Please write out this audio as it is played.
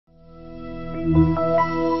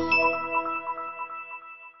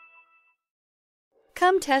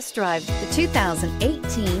Come test drive the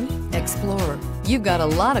 2018 Explorer. You've got a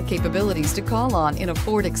lot of capabilities to call on in a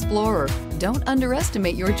Ford Explorer. Don't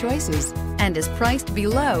underestimate your choices, and is priced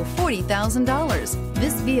below $40,000.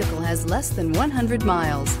 This vehicle has less than 100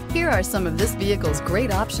 miles. Here are some of this vehicle's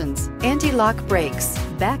great options: anti-lock brakes,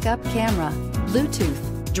 backup camera,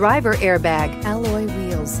 Bluetooth, driver airbag, alloy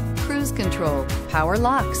wheels, cruise control, power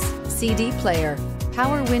locks, CD player,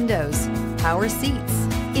 power windows, power seats.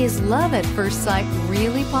 Is love at first sight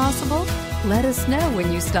really possible? Let us know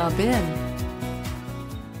when you stop in.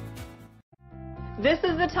 This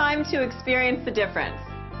is the time to experience the difference.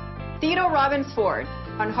 Theodore Robins Ford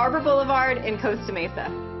on Harbor Boulevard in Costa Mesa.